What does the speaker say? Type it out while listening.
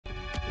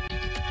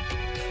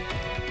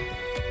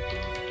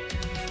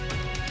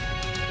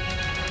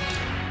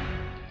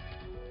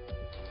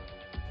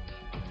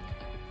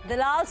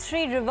Dalal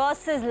Street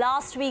reverses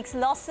last week's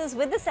losses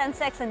with the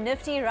sensex and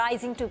nifty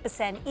rising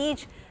 2%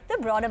 each. The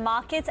broader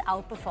markets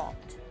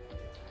outperformed.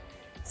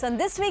 So in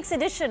this week's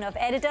edition of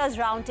Editor's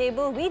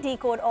Roundtable, we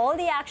decode all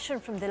the action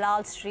from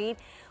Dalal Street.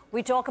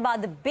 We talk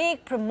about the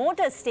big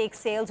promoter stake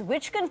sales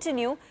which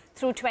continue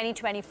through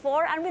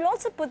 2024, and we'll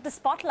also put the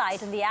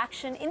spotlight on the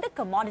action in the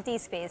commodity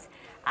space.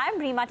 I'm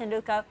Reema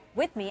Tendulkar.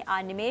 With me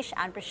are Nimesh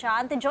and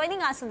Prashant. And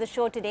joining us on the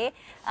show today,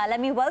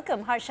 let me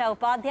welcome Harsha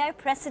Upadhyaya,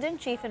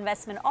 President, Chief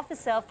Investment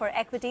Officer for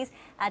Equities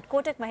at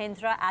Kotak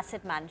Mahindra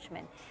Asset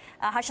Management.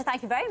 Harsha,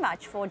 thank you very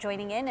much for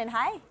joining in, and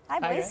hi. Hi,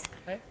 boys.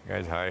 Hi.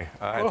 Guys, hi.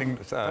 I think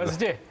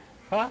Thursday.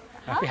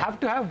 We have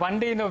to have one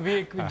day in a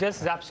week which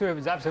just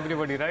zaps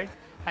everybody, right?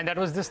 And that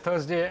was this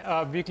Thursday,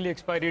 weekly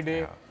expiry day.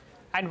 Yeah.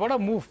 And what a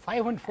move,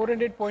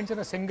 408 points in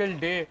a single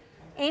day.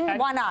 In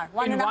 1 hour,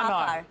 one and a half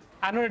hour.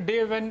 And on a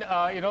day when,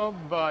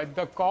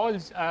 the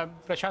calls,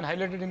 Prashant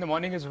highlighted in the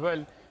morning as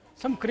well,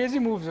 some crazy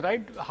moves,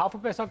 right? Half a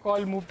paisa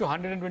call moved to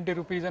 120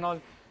 rupees and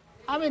all.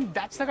 I mean,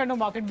 that's the kind of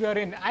market we are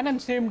in. And on the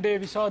same day,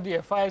 we saw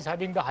the FIs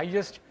having the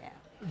highest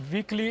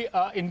weekly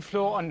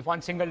inflow on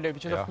one single day,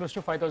 which is of close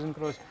to 5,000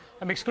 crores.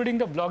 I'm excluding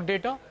the block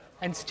data,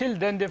 and still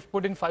then they've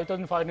put in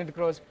 5,500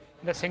 crores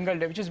in a single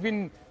day, which has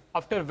been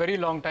after a very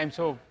long time.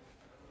 So,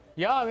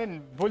 yeah, I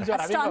mean, bulls are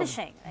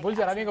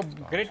having a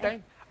great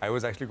time. I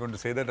was actually going to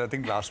say that I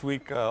think last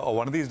week or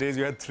one of these days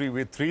you had three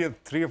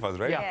of us,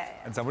 right? Yeah.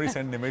 And somebody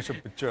sent Nimesh a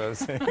picture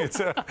saying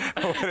it's a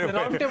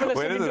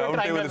where is the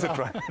round table? It's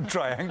a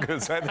triangle.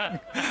 So I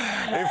think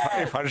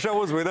if Harsha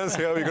was with us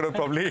here, we could have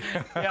probably.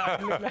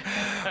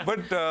 But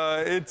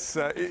it's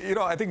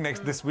I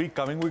think this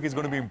coming week is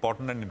going to be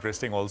important and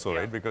interesting also,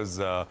 right? Because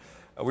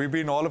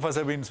all of us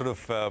have been sort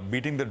of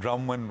beating the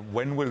drum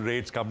when will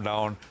rates come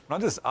down?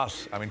 Not just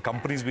us. I mean,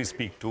 companies we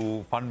speak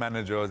to, fund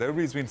managers,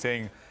 everybody's been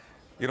saying,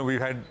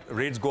 we've had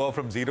rates go up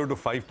from 0 to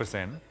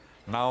 5%.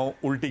 Now,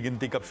 ulti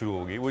ginti kab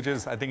shuru hogi, which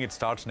is, I think it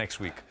starts next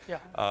week. Yeah.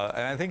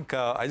 And I think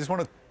I just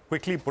want to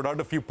quickly put out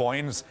a few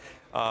points.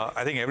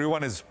 I think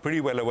everyone is pretty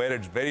well aware.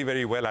 It's very,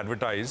 very well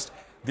advertised.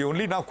 The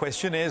only now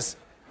question is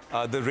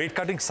the rate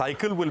cutting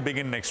cycle will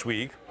begin next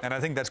week. And I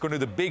think that's going to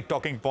be the big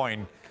talking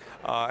point.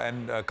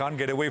 And can't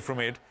get away from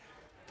it.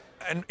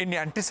 And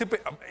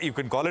you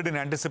can call it in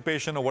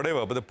anticipation or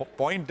whatever, but the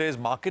point is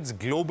markets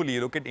globally, you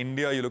look at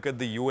India, you look at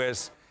the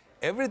US,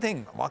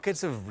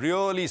 markets have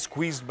really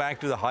squeezed back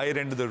to the higher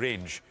end of the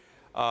range,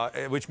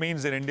 which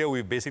means in India,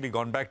 we've basically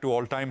gone back to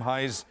all-time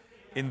highs.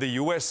 In the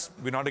US,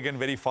 we're not again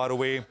very far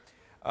away.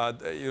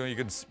 You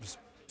can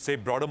say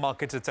broader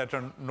markets,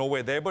 etc.,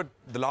 nowhere there, but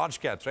the large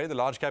caps, right? The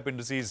large cap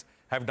indices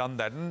have done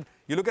that. And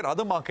you look at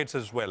other markets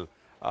as well.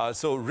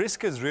 So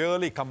risk has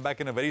really come back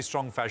in a very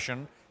strong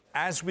fashion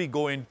as we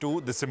go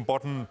into this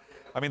important,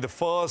 the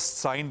first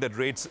sign that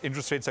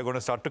interest rates are going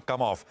to start to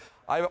come off.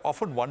 I've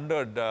often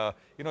wondered,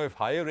 if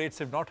higher rates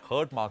have not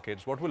hurt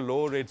markets, what will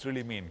lower rates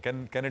really mean?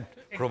 Can it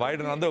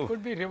provide another? It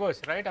could be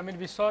reverse, right? I mean,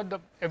 we saw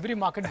every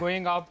market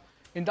going up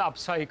in the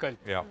upcycle.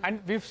 Yeah. And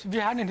we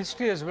had in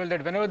history as well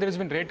that whenever there has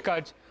been rate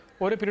cuts,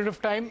 over a period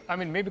of time,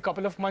 maybe a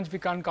couple of months we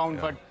can't count,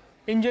 but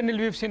in general,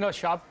 we've seen a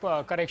sharp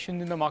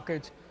correction in the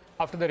markets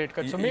after the rate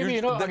cut. So maybe,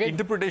 the again,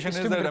 interpretation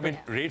is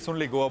that, rates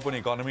only go up when the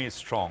economy is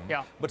strong.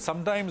 Yeah. But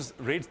sometimes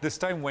rates this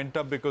time went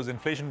up because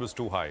inflation was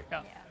too high,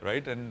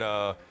 right? And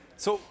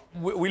so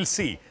we'll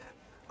see.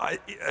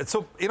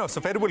 So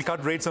Fed will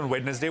cut rates on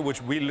Wednesday,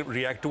 which we'll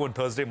react to on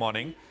Thursday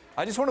morning.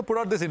 I just want to put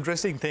out this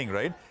interesting thing,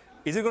 right?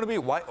 Is it going to be,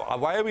 why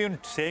are we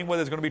saying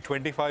whether it's going to be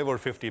 25 or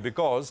 50?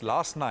 Because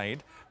last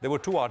night, there were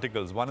two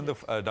articles, one in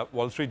the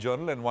Wall Street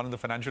Journal and one in the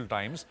Financial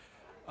Times,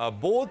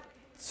 both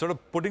sort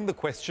of putting the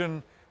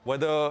question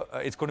whether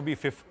it's going to be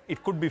 50,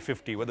 it could be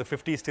 50, whether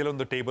 50 is still on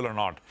the table or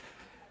not.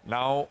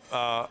 Now,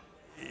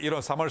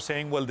 some are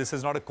saying, well, this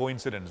is not a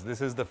coincidence. This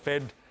is the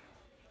Fed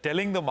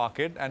telling the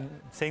market and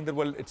saying that,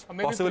 well, it's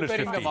possible it's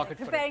 50.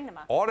 Preparing the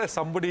market. Or as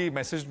somebody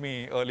messaged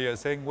me earlier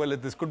saying, well,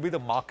 this could be the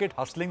market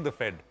hustling the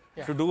Fed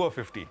to do a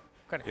 50.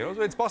 Correct.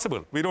 So it's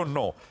possible. We don't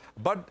know.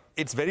 But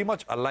it's very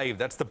much alive.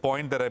 That's the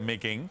point that I'm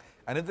making.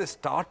 And if they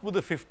start with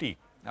the 50,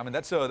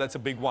 that's a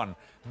big one.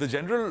 The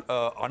general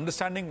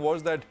understanding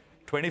was that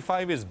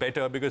 25 is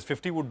better because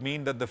 50 would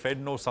mean that the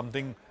Fed knows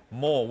something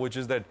more, which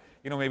is that,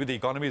 maybe the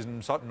economy is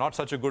not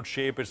such a good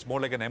shape. It's more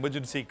like an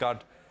emergency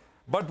cut.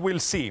 But we'll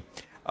see.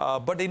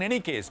 But in any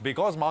case,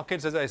 because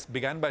markets, as I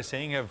began by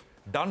saying, have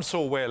done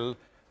so well,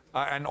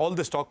 and all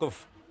this talk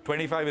of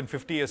 25 and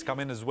 50 has come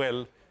in as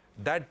well,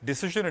 that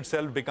decision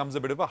itself becomes a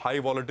bit of a high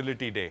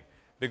volatility day.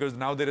 Because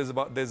now is it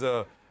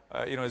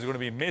going to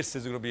be a miss,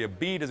 is it going to be a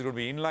beat, is it going to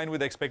be in line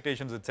with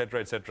expectations, etc.,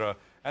 etc.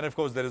 And of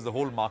course, there is the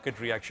whole market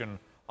reaction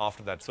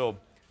after that. So,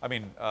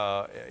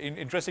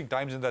 interesting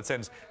times in that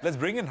sense. Let's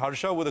bring in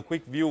Harsha with a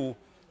quick view.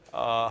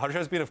 Harsha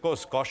has been, of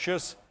course,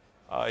 cautious.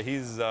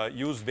 He's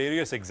used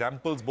various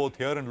examples, both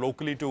here and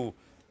locally, to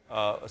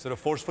sort of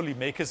forcefully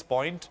make his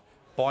points,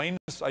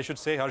 I should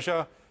say.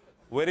 Harsha,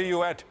 where are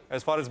you at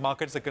as far as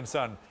markets are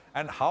concerned?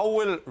 And how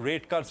will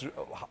rate cuts,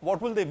 what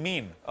will they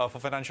mean for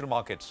financial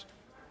markets?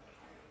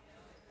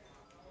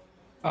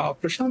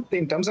 Prashant,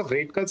 in terms of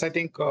rate cuts, I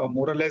think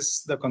more or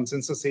less the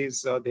consensus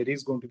is there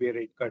is going to be a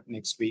rate cut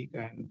next week,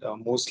 and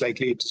most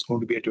likely it's going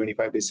to be a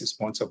 25 basis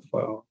points of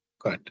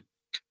cut.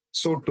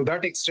 So to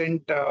that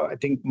extent, I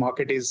think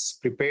market is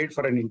prepared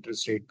for an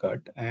interest rate cut.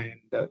 And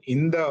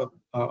in the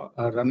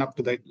run up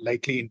to the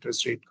likely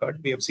interest rate cut,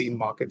 we have seen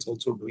markets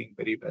also doing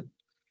very well.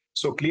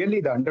 So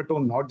clearly the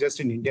undertone, not just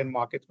in Indian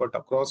markets, but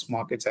across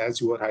markets,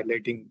 as you were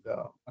highlighting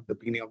at the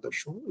beginning of the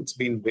show, it's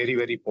been very,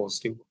 very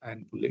positive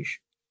and bullish.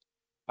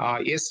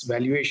 Yes,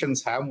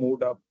 valuations have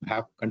moved up,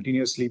 have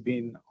continuously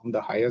been on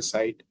the higher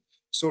side.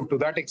 So to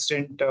that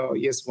extent,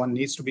 yes, one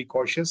needs to be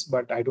cautious,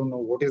 but I don't know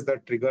what is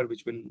the trigger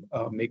which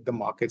will make the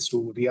markets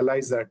to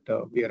realize that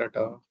we are at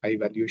a high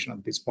valuation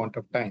at this point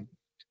of time,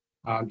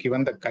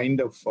 given the kind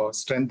of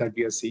strength that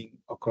we are seeing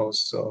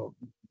across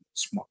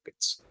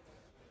markets.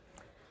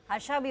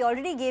 Harsha, we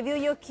already gave you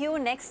your cue.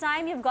 Next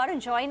time, you've got to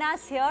join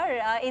us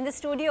here in the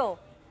studio.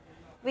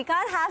 We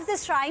can't have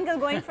this triangle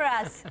going for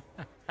us.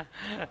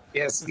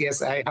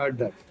 Yes, I heard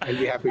that. I'll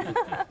be happy to.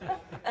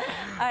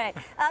 All right.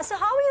 So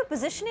how are you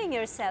positioning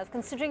yourself,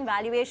 considering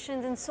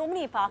valuations in so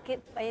many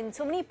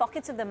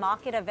pockets of the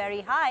market are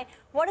very high?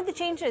 What are the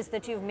changes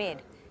that you've made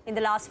in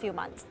the last few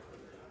months?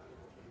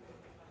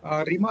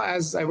 Rima,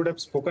 as I would have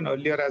spoken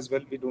earlier as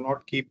well, we do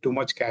not keep too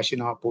much cash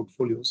in our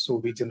portfolio. So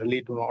we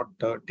generally do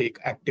not take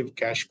active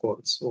cash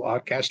calls. So our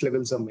cash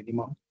levels are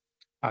minimum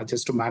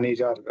just to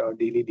manage our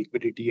daily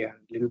liquidity and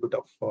a little bit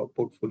of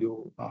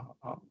portfolio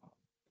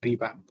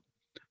revamp.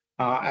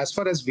 As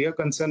far as we are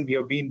concerned, we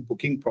have been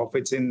booking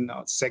profits in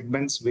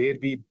segments where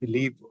we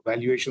believe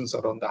valuations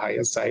are on the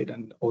higher side.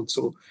 And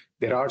also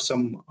there are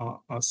some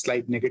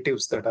slight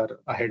negatives that are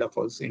ahead of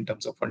us in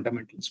terms of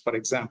fundamentals. For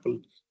example,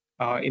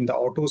 in the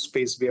auto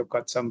space, we have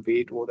cut some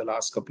weight over the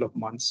last couple of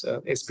months,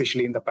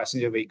 especially in the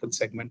passenger vehicle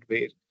segment,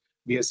 where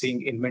we are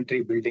seeing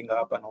inventory building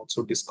up and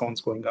also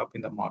discounts going up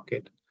in the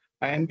market.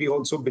 And we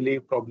also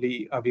believe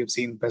probably we have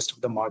seen best of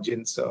the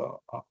margins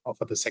of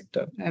the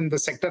sector. And the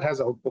sector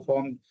has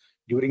outperformed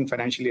during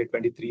financial year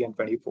 23 and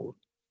 24.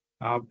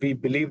 We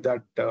believe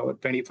that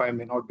 25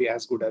 may not be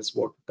as good as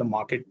what the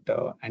market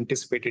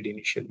anticipated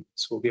initially.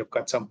 So we have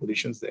cut some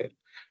positions there.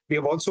 We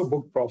have also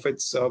booked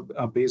profits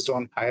based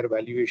on higher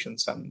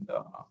valuations and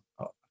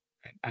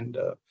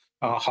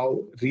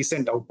how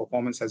recent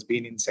outperformance has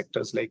been in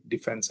sectors like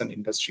defense and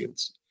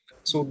industrials.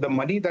 So the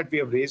money that we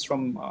have raised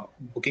from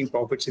booking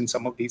profits in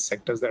some of these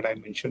sectors that I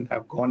mentioned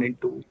have gone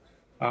into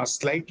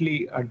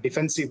slightly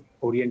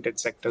defensive-oriented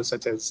sectors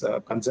such as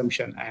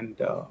consumption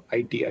and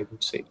IT, I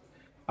would say,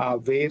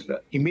 where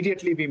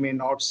immediately we may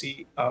not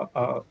see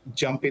a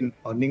jump in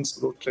earnings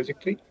growth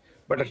trajectory,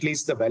 but at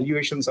least the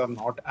valuations are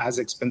not as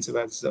expensive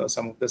as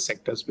some of the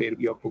sectors where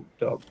we have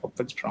booked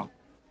profits from.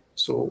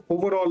 So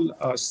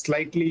overall,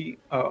 slightly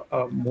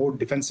more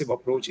defensive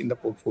approach in the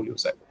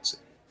portfolios, I would say.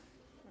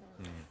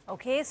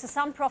 Okay, so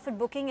some profit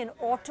booking in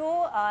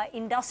auto,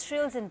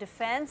 industrials and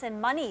defense, and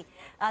money.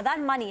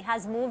 That money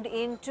has moved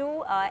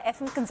into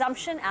FM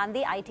consumption and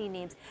the IT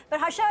names.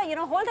 But Harsha,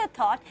 hold that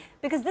thought,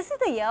 because this is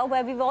the year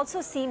where we've also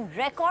seen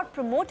record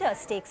promoter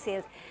stake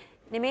sales.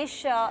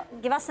 Nimesh,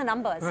 give us the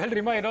numbers. Well,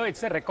 Rima,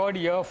 it's a record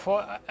year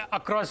for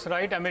across,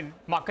 right? I mean,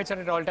 markets are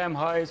at all-time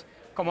highs.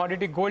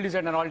 Commodity gold is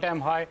at an all-time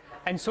high,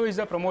 and so is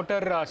the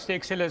promoter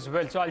stake sale as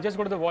well. So I'll just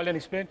go to the wall and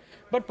explain.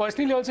 But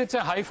personally also, it's a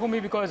high for me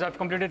because I've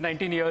completed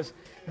 19 years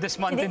this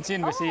month in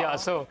CNBC. Yeah,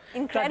 so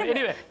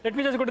anyway, let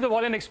me just go to the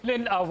wall and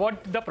explain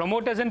what the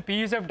promoters and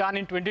PEs have done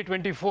in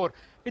 2024.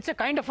 It's a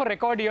kind of a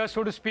record year,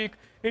 so to speak,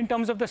 in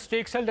terms of the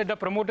stake sale that the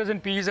promoters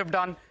and PEs have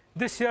done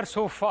this year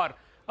so far.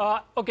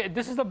 Okay,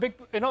 this is the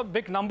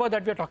big number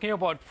that we're talking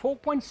about.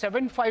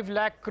 4.75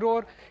 lakh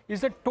crore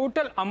is the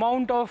total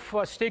amount of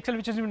stake sale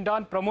which has been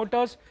done,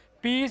 promoters,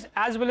 PEs,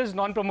 as well as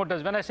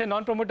non-promoters. When I say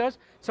non-promoters,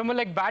 someone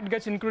like BAT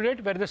gets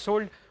included, where they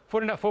sold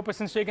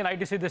 4% stake in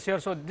ITC this year.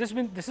 So this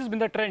has been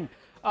the trend.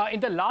 In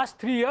the last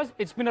 3 years,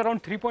 it's been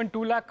around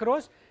 3.2 lakh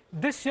crores.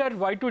 This year,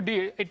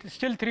 Y2D, it's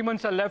still 3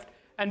 months are left,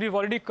 and we've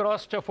already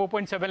crossed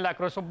 4.7 lakh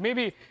crores. So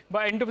maybe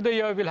by end of the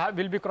year,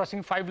 we'll be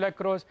crossing 5 lakh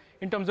crores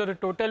in terms of the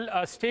total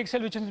stake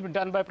sale which has been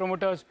done by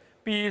promoters,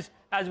 PEs,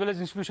 as well as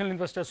institutional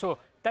investors. So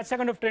that's the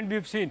kind of trend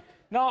we've seen.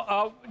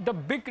 Now, the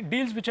big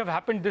deals which have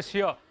happened this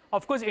year,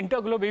 of course,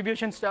 Interglobe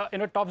Aviation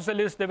tops the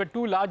list. There were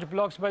 2 large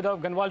blocks by the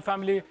Ganwal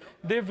family.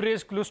 They've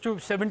raised close to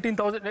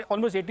 17,000,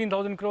 almost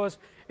 18,000 crores.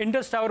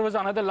 Indus Tower was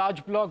another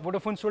large block.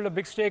 Vodafone sold a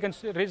big stake and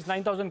raised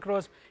 9,000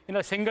 crores in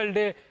a single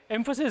day.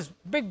 Emphasis,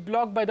 big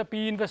block by the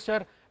PE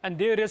investor, and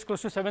they raised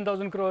close to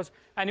 7,000 crores.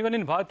 And even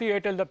in Bharti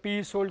Airtel, the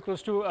PE sold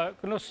close to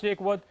stake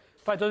worth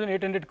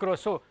 5,800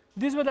 crores. So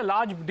these were the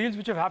large deals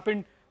which have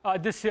happened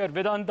this year.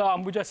 Vedanta,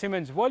 Ambuja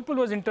Cements. Whirlpool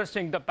was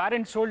interesting. The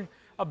parent sold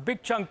a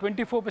big chunk,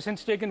 24%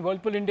 stake in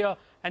Whirlpool India,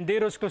 and they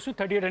rose close to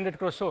 3,800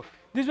 crores. So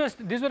these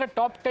were the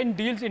top 10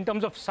 deals in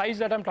terms of size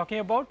that I'm talking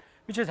about,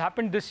 which has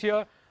happened this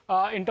year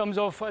in terms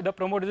of the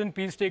promoters and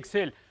PE stake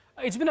sale.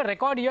 It's been a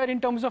record year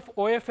in terms of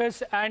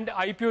OFS and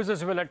IPOs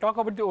as well. I'll talk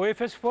about the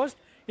OFS first.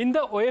 In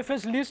the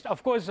OFS list,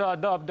 of course,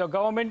 the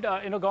government,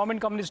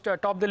 government companies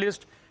top the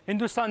list.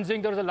 Hindustan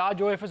Zinc, there was a large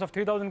OFS of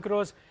 3,000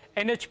 crores.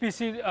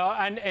 NHPC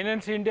and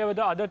NNC India were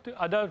the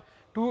other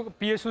two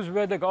PSUs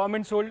where the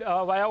government sold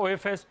via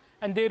OFS,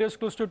 and they raised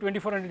close to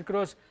 2,400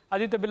 crores.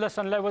 Aditya Birla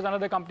Sun Life was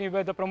another company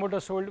where the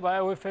promoters sold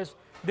via OFS.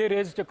 They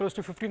raised close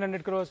to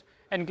 1,500 crores,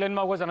 and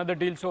Glenmark was another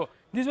deal. So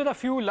these were the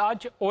few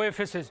large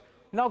OFSs.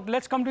 Now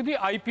let's come to the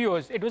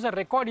IPOs. It was a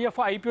record year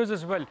for IPOs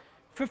as well.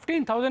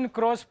 15,000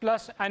 crores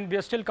plus, and we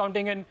are still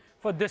counting in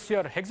for this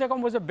year.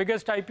 Hexacom was the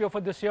biggest IPO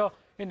for this year.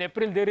 In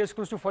April, they raised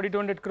close to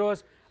 4,200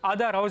 crores.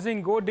 Aadhar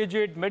Housing, Go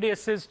Digit, Medi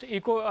Assist,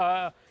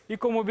 Eco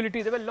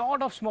Mobility. There were a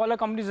lot of smaller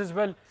companies as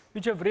well,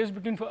 which have raised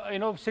between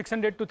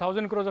 600 to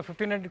 1,000 crores or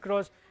 1,500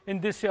 crores in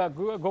this year.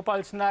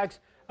 Gopal Snacks,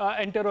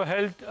 Entero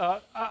Health,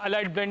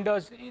 Allied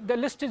Blenders. The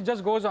list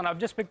just goes on. I've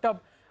just picked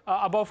up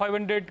above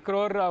 500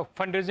 crore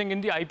fundraising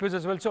in the IPOs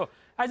as well. So,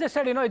 as I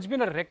said, it's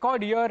been a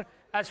record year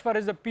as far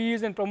as the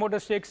Ps and promoter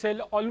stake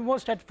sale.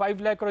 Almost at 5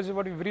 lakh crores is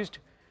what we've reached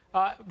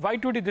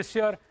Y2D this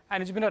year,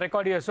 and it's been a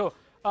record year. So,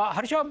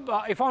 Harsha,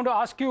 if I want to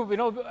ask you,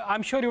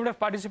 I'm sure you would have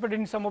participated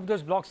in some of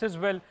those blocks as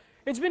well.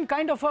 It's been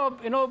kind of a,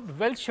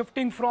 wealth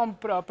shifting from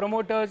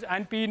promoters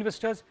and PE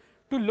investors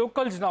to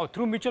locals now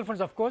through mutual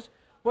funds, of course.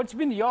 What's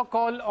been your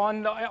call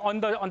on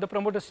the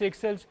promoter stake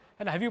sales,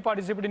 and have you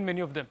participated in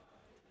many of them?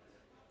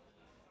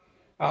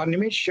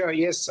 Nimish,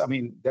 yes, I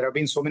mean, there have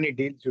been so many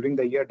deals during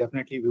the year.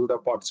 Definitely, we would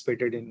have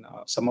participated in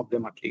some of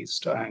them at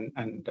least.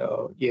 And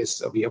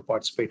yes, we have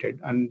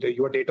participated. And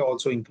your data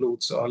also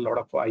includes a lot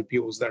of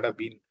IPOs that have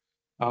been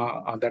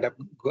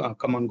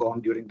come and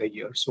gone during the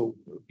year. So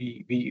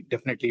we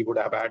definitely would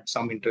have had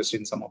some interest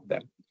in some of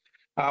them.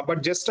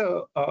 But just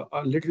a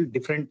little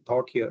different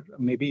thought here.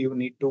 Maybe you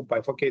need to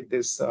bifurcate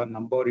this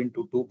number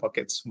into two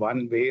buckets.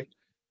 One where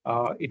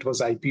it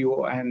was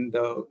IPO and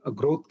a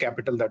growth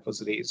capital that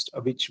was raised,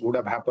 which would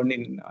have happened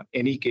in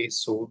any case.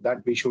 So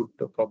that we should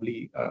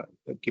probably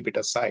keep it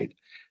aside.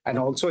 And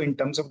also in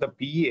terms of the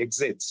PE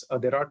exits,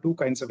 there are two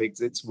kinds of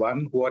exits.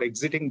 One who are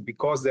exiting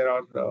because there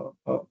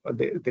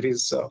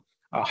is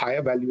a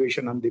higher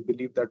valuation and they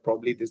believe that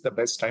probably this is the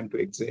best time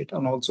to exit.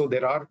 And also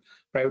there are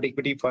private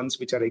equity funds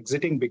which are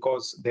exiting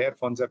because their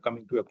funds are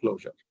coming to a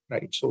closure,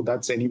 right? So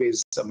that's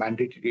anyways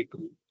mandatory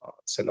to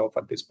sell off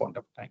at this point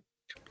of time.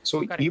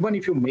 So even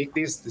if you make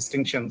these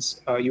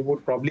distinctions, you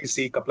would probably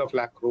see a couple of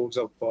lakh crores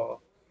of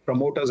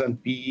promoters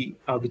and PE,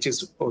 which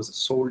is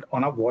sold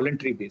on a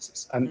voluntary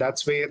basis. And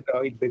that's where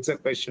it begs a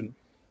question,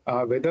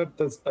 whether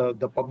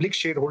the public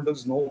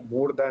shareholders know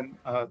more than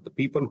the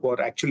people who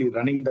are actually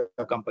running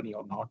the company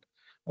or not.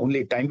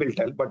 Only time will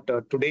tell. But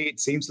today it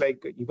seems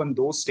like even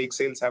those stake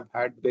sales have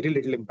had very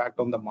little impact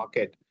on the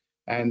market.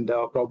 And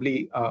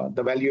probably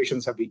the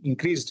valuations have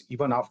increased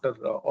even after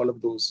all of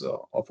those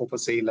offer for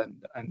sale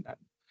and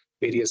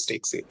various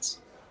stake sales.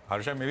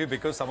 Harsha, maybe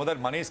because some of that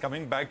money is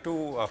coming back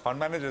to fund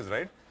managers,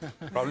 right?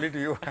 Probably to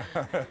you.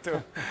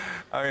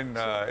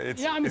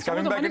 It's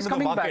coming back into the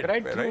market,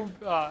 right? Through,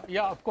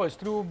 yeah, of course,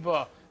 through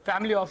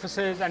family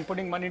offices and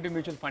putting money into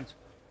mutual funds.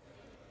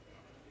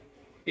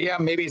 Yeah,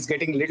 maybe it's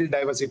getting a little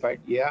diversified.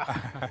 Yeah.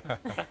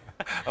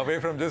 Away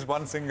from just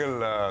one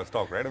single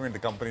stock, right? I mean, the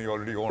company you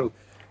already own.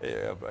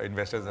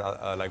 Investors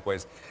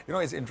likewise.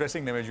 It's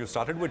interesting, Nimish, you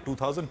started with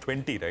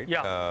 2020, right?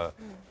 Yeah.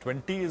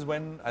 20 is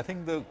when I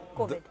think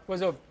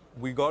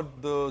we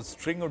got the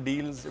string of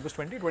deals. It was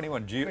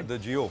 2021,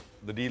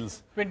 the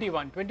deals.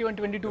 21,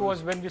 22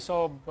 was when we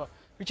saw,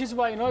 which is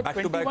why, back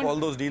to back all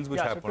those deals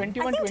which happened.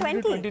 So 21,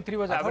 22, 23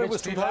 was average. I thought it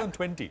was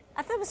 2020.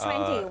 I thought it was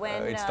 20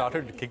 when...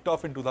 It kicked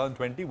off in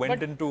 2020,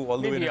 went into all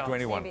the way to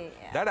 21. Maybe,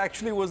 yeah. That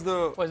actually was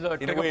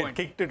in a way, it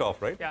kicked it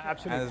off, right? Yeah,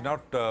 absolutely.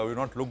 And we've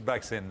not looked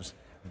back since.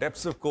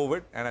 Depths of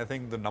COVID, and I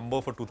think the number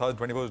for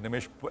 2024,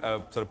 Nimish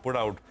sort of put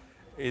out,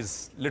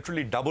 is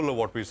literally double of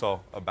what we saw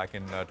back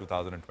in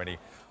 2020.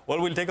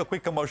 Well, we'll take a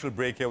quick commercial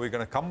break here. We're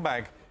going to come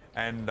back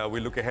and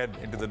we'll look ahead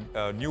into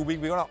the new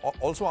week. We're going to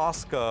also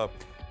ask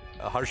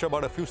Harsha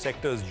about a few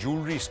sectors,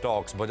 jewelry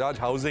stocks, Bajaj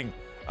Housing.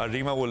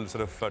 Rima will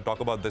sort of talk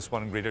about this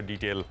one in greater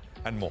detail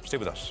and more. Stay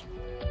with us.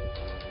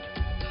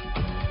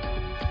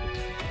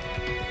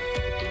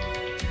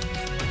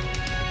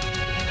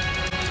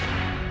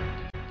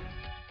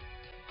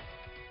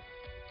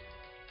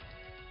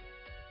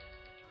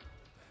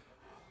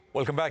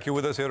 Welcome back. You're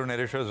with us here on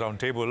Editors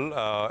Roundtable.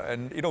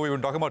 And, we've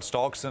been talking about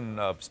stocks and,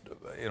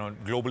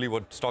 globally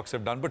what stocks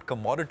have done. But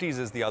commodities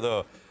is the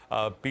other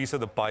piece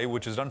of the pie,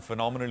 which has done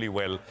phenomenally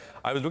well.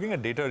 I was looking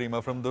at data,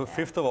 Rima, from the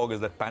 5th of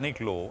August, that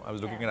panic low. I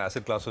was looking at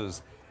asset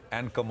classes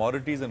and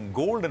commodities, and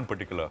gold in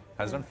particular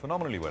has done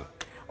phenomenally well.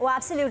 Oh,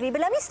 absolutely.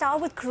 But let me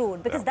start with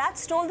crude, because that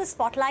stole the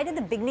spotlight at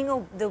the beginning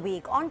of the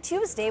week. On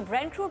Tuesday,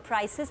 Brent crude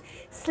prices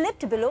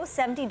slipped below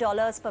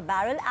 $70 per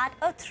barrel at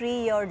a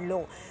 3-year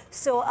low.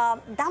 So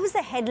that was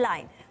the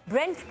headline.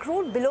 Brent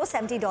crude below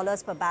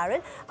 $70 per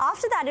barrel.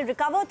 After that, it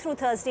recovered through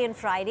Thursday and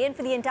Friday, and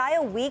for the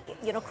entire week,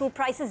 crude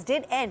prices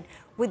did end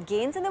with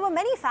gains, and there were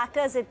many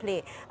factors at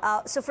play.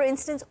 So, for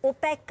instance,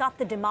 OPEC cut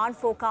the demand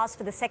forecast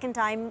for the second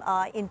time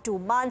in 2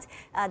 months.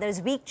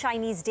 There's weak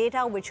Chinese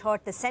data, which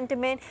hurt the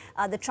sentiment.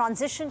 The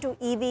transition to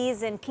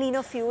EVs and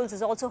cleaner fuels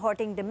is also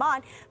hurting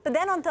demand. But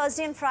then on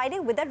Thursday and Friday,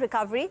 with that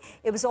recovery,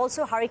 it was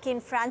also Hurricane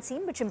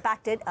Francine, which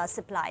impacted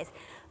supplies.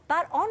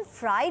 But on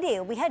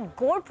Friday, we had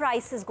gold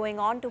prices going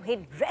on to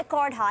hit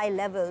record high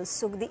levels.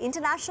 So the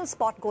international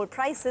spot gold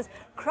prices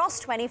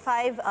crossed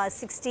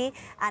 25.60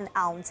 an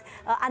ounce.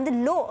 And the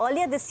low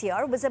earlier this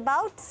year was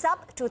about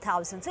sub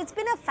 2,000. So it's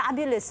been a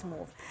fabulous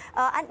move.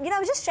 And, I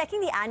was just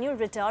checking the annual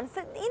return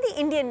in the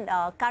Indian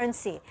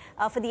currency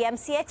for the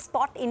MCX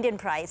spot Indian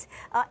price.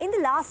 In the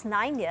last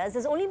 9 years,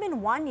 there's only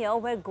been 1 year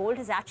where gold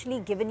has actually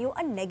given you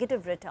a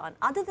negative return.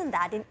 Other than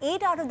that, in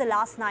 8 out of the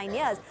last 9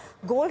 years,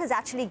 gold has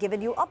actually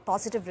given you a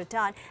positive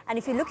return. And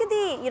if you look at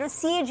the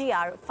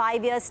CAGR,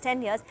 5 years,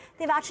 10 years,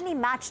 they've actually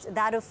matched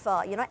that of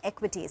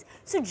equities.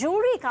 So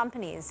jewelry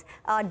companies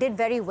did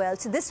very well.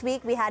 So this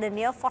week we had a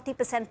near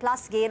 40%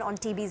 plus gain on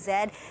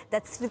TBZ.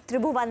 That's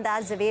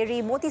Tribhuvandas,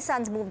 Zaveri, Moti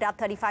Sons moved up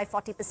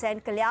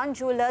 35-40%. Kalyan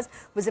Jewelers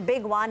was a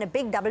big one, a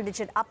big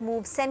double-digit up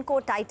move.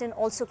 Senco, Titan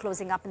also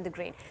closing up in the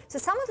green. So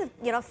some of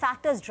the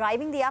factors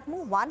driving the up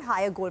move: 1,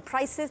 higher gold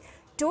prices;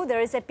 2,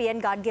 there is a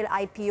PN Gadgil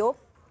IPO;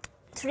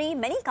 3,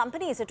 many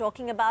companies are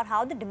talking about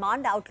how the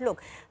demand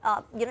outlook,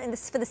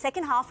 for the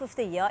second half of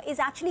the year is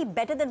actually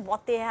better than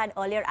what they had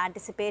earlier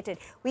anticipated.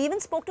 We even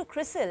spoke to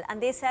CRISIL, and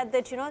they said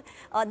that,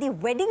 the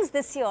weddings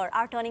this year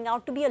are turning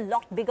out to be a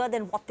lot bigger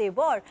than what they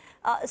were.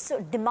 So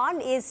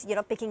demand is,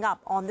 picking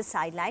up on the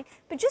sideline.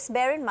 But just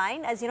bear in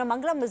mind, as,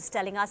 Mangalam was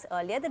telling us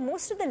earlier, that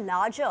most of the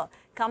larger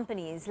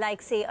companies,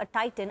 like, say, a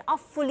Titan, are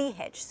fully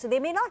hedged. So they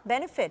may not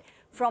benefit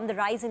from the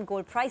rise in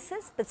gold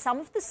prices, but some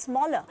of the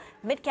smaller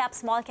mid-cap,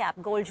 small-cap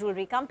gold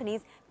jewelry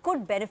companies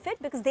could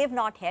benefit because they've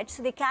not hedged,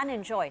 so they can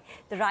enjoy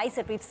the rise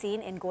that we've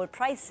seen in gold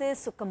prices.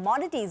 So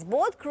commodities,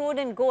 both crude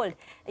and gold,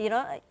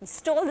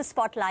 stole the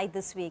spotlight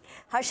this week.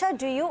 Harsha,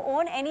 do you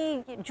own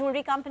any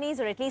jewelry companies,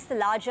 or at least the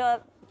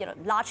larger,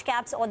 large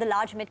caps or the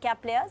large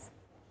mid-cap players?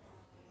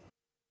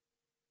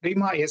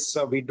 Rima, yes,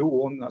 we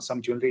do own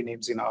some jewelry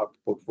names in our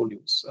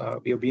portfolios.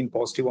 We have been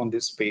positive on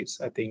this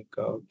space. I think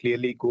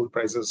clearly gold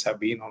prices have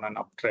been on an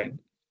uptrend.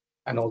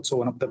 And also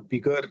one of the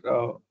bigger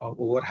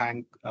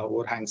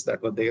overhangs that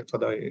were there for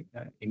the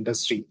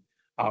industry,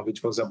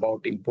 which was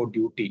about import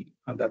duty,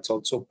 and that's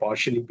also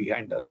partially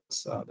behind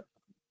us.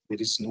 There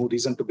is no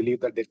reason to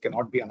believe that there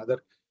cannot be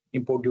another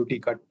import duty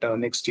cut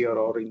next year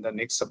or in the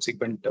next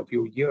subsequent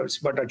few years,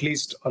 but at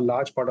least a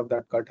large part of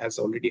that cut has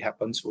already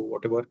happened. So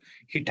whatever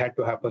hit had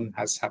to happen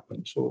has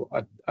happened. So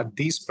at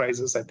these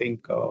prices, I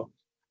think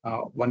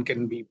one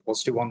can be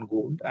positive on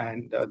gold,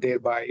 and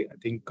thereby I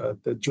think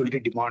the jewelry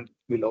demand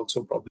will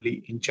also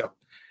probably inch up.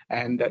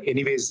 And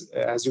anyways,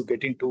 as you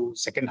get into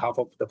second half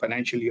of the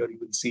financial year, you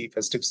will see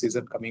festive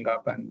season coming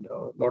up and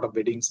a lot of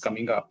weddings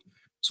coming up.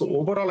 So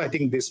overall, I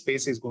think this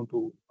space is going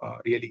to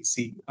really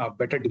see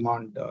better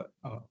demand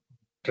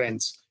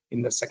trends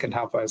in the second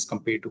half as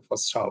compared to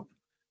first half.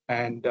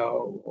 And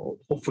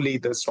hopefully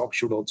the stock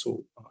should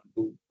also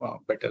do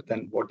better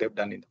than what they've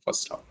done in the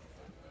first half.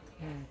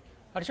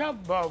 Harsha,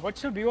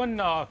 what's your view on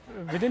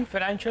within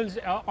financials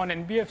on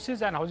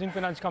NBFCs and housing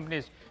finance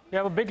companies? We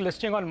have a big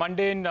listing on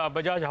Monday in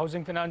Bajaj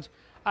Housing Finance,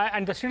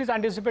 and the street is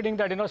anticipating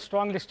that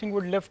strong listing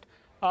would lift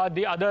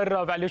the other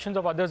valuations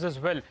of others as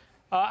well.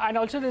 And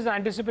also there's an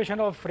anticipation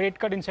of rate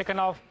cut in second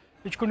half,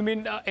 which could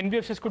mean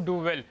NBFCs could do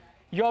well.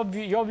 Your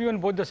view on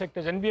both the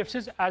sectors,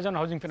 NBFCs as on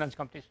housing finance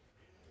companies?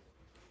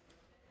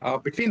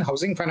 Between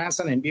housing finance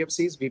and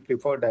NBFCs, we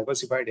prefer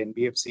diversified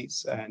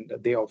NBFCs, and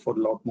they offer a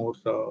lot more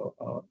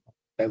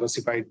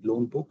diversified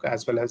loan book,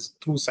 as well as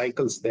through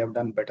cycles, they have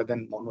done better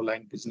than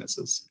monoline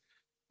businesses.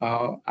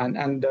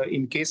 And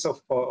in case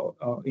of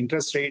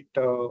interest rate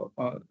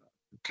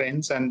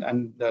trends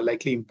and the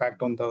likely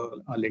impact on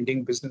the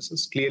lending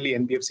businesses, clearly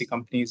NBFC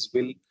companies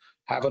will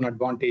have an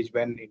advantage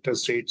when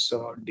interest rates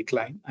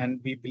decline. And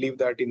we believe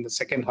that in the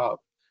second half,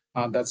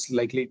 that's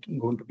likely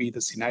going to be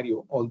the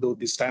scenario. Although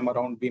this time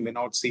around, we may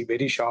not see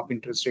very sharp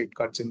interest rate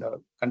cuts in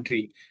the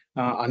country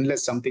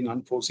unless something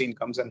unforeseen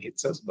comes and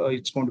hits us.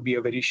 It's going to be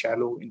a very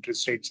shallow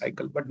interest rate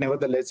cycle. But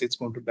nevertheless, it's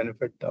going to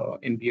benefit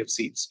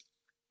NBFCs.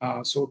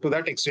 So to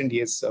that extent,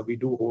 yes, we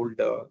do hold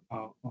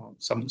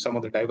some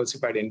of the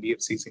diversified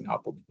NBFCs in our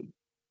portfolio.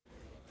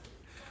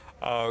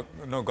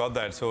 No, got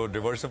that. So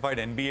diversified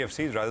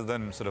NBFCs rather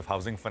than sort of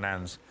housing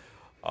finance.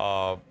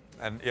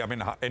 And yeah, I mean,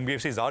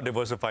 NBFCs are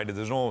diversified.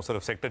 There's no sort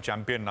of sector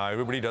champion now.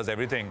 Everybody does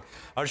everything.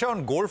 Harsha,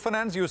 on gold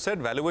finance, you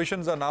said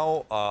valuations are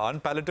now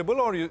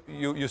unpalatable, or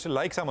you still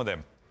like some of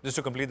them? Just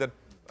to complete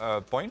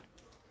that point.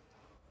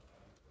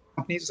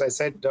 Companies, I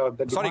said...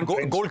 Sorry,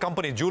 gold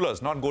companies,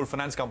 jewelers, not gold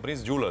finance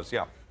companies, jewelers,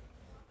 yeah.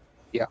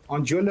 Yeah,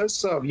 on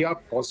jewelers, we are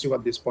positive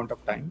at this point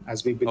of time,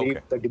 as we believe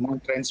the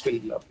demand trends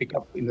will pick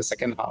up in the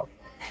second half.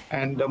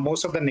 And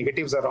most of the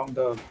negatives around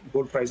the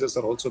gold prices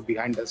are also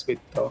behind us, with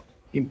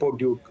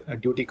import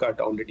duty cut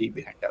already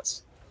behind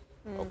us.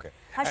 Okay.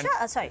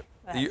 Harsha, sorry.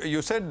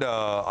 You said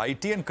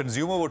IT and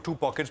consumer were two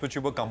pockets which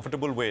you were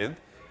comfortable with.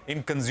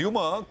 In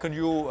consumer, can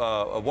you,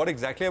 what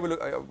exactly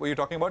were you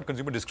talking about?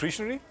 Consumer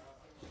discretionary?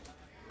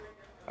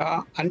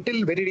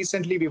 Until very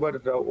recently, we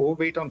were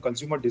overweight on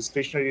consumer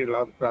discretionary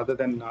rather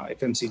than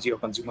FMCG or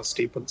consumer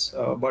staples.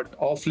 But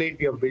of late,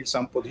 we have built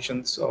some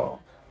positions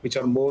which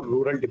are more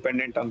rural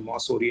dependent and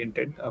mass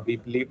oriented. We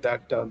believe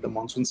that the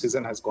monsoon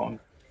season has gone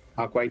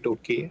quite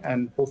okay.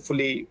 And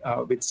hopefully,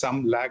 with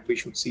some lag, we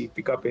should see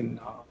pickup in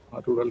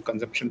rural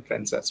consumption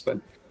trends as well.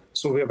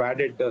 So we have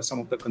added some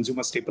of the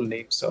consumer staple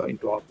names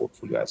into our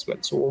portfolio as well.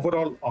 So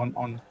overall,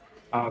 on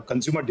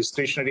consumer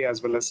discretionary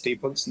as well as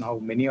staples, now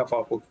many of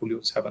our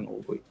portfolios have an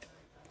overweight.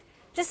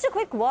 Just a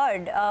quick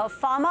word,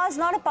 pharma is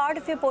not a part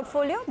of your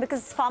portfolio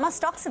because pharma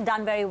stocks have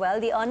done very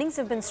well. The earnings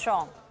have been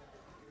strong.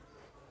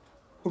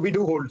 We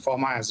do hold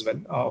pharma as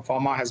well.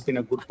 Pharma has been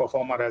a good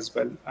performer as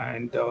well.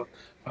 And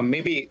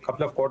maybe a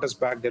couple of quarters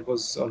back, there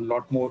was a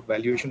lot more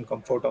valuation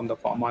comfort on the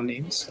pharma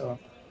names.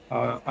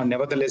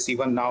 Nevertheless,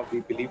 even now, we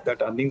believe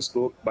that earnings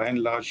growth by and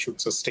large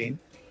should sustain,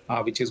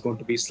 which is going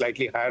to be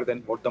slightly higher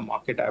than what the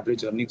market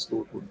average earnings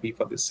growth would be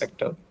for this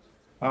sector.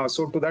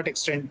 So to that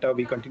extent,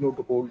 we continue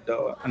to hold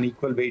an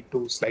equal weight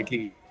to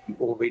slightly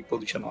overweight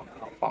position on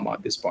pharma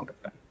at this point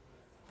of time.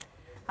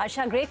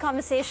 Harsha, great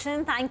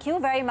conversation. Thank you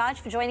very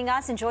much for joining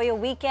us. Enjoy your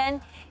weekend.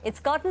 It's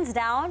curtains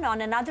down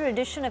on another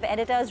edition of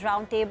Editors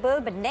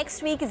Roundtable, but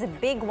next week is a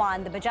big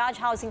one, the Bajaj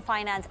Housing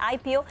Finance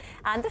IPO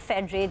and the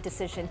Fed rate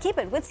decision. Keep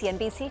it with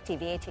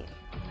CNBC-TV18.